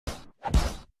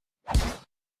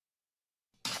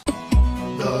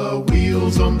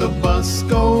wheels on the bus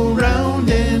go round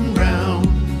and round,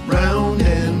 round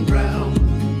and round,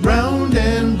 round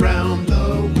and round.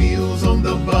 The wheels on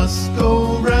the bus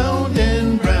go round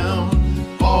and round,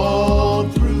 all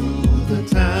through the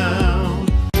town.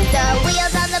 The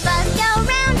wheels on the bus go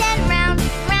round and round,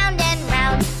 round and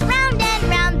round, round and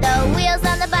round. The wheels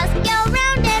on the bus go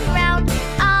round and round,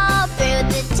 all through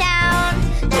the town.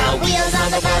 The wheels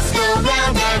on the bus go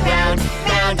round and round,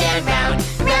 round and round,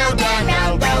 round and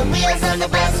round. The wheels on the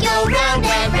bus go round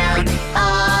and round,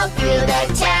 all through the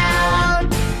town.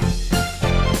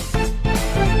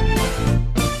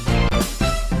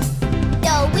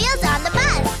 The wheels on the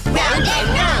bus, round and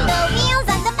round. The wheels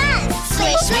on the bus,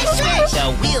 swish, swish, swish. The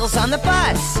wheels on the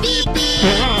bus. Beep, beep.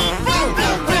 Vroom,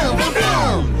 vroom, vroom, vroom,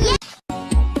 vroom. Yeah.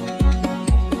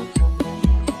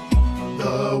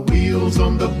 The wheels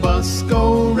on the bus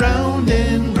go round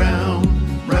and round,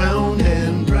 round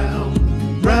and round,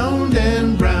 round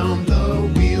and round. The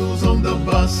wheels on the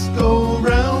bus go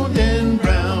round and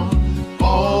round,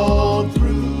 all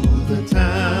through the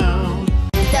town.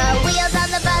 The wheels on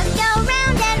the bus go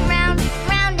round and round,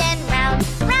 round and round,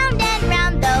 round and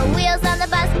round. The wheels on the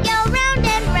bus go round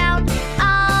and round,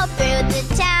 all through the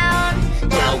town.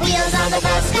 The wheels on the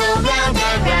bus go round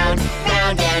and round,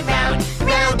 round and round,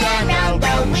 round and round.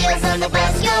 The wheels on the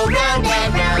bus go round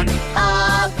and round,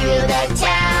 all through the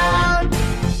town.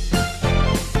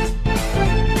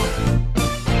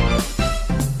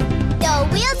 The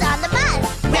wheels on the bus,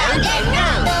 round and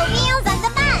round. The wheels on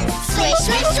the bus, swish,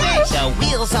 swish, swish. The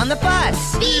wheels on the bus.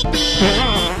 Beep, beep.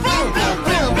 Vroom, vroom,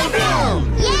 vroom, vroom, vroom.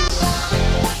 Yeah.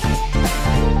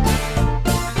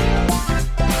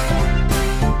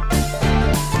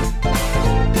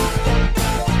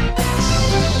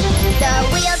 The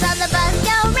wheels on the bus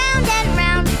go round and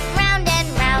round, round and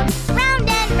round, round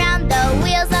and round. The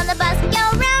wheels on the bus go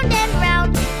round and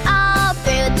round, all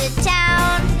through the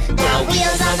town. The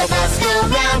wheels on the bus go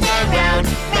round and round,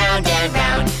 round and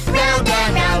round, round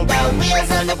and round. The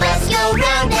wheels on the bus go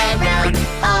round and round,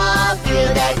 all through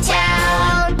the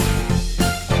town.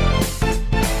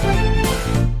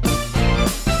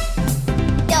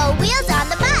 The wheels on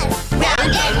the bus,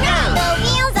 round and round. The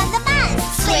wheels on the bus,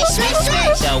 swish, swish,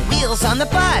 swish. The wheels on the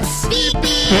bus. Beep,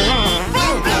 beep.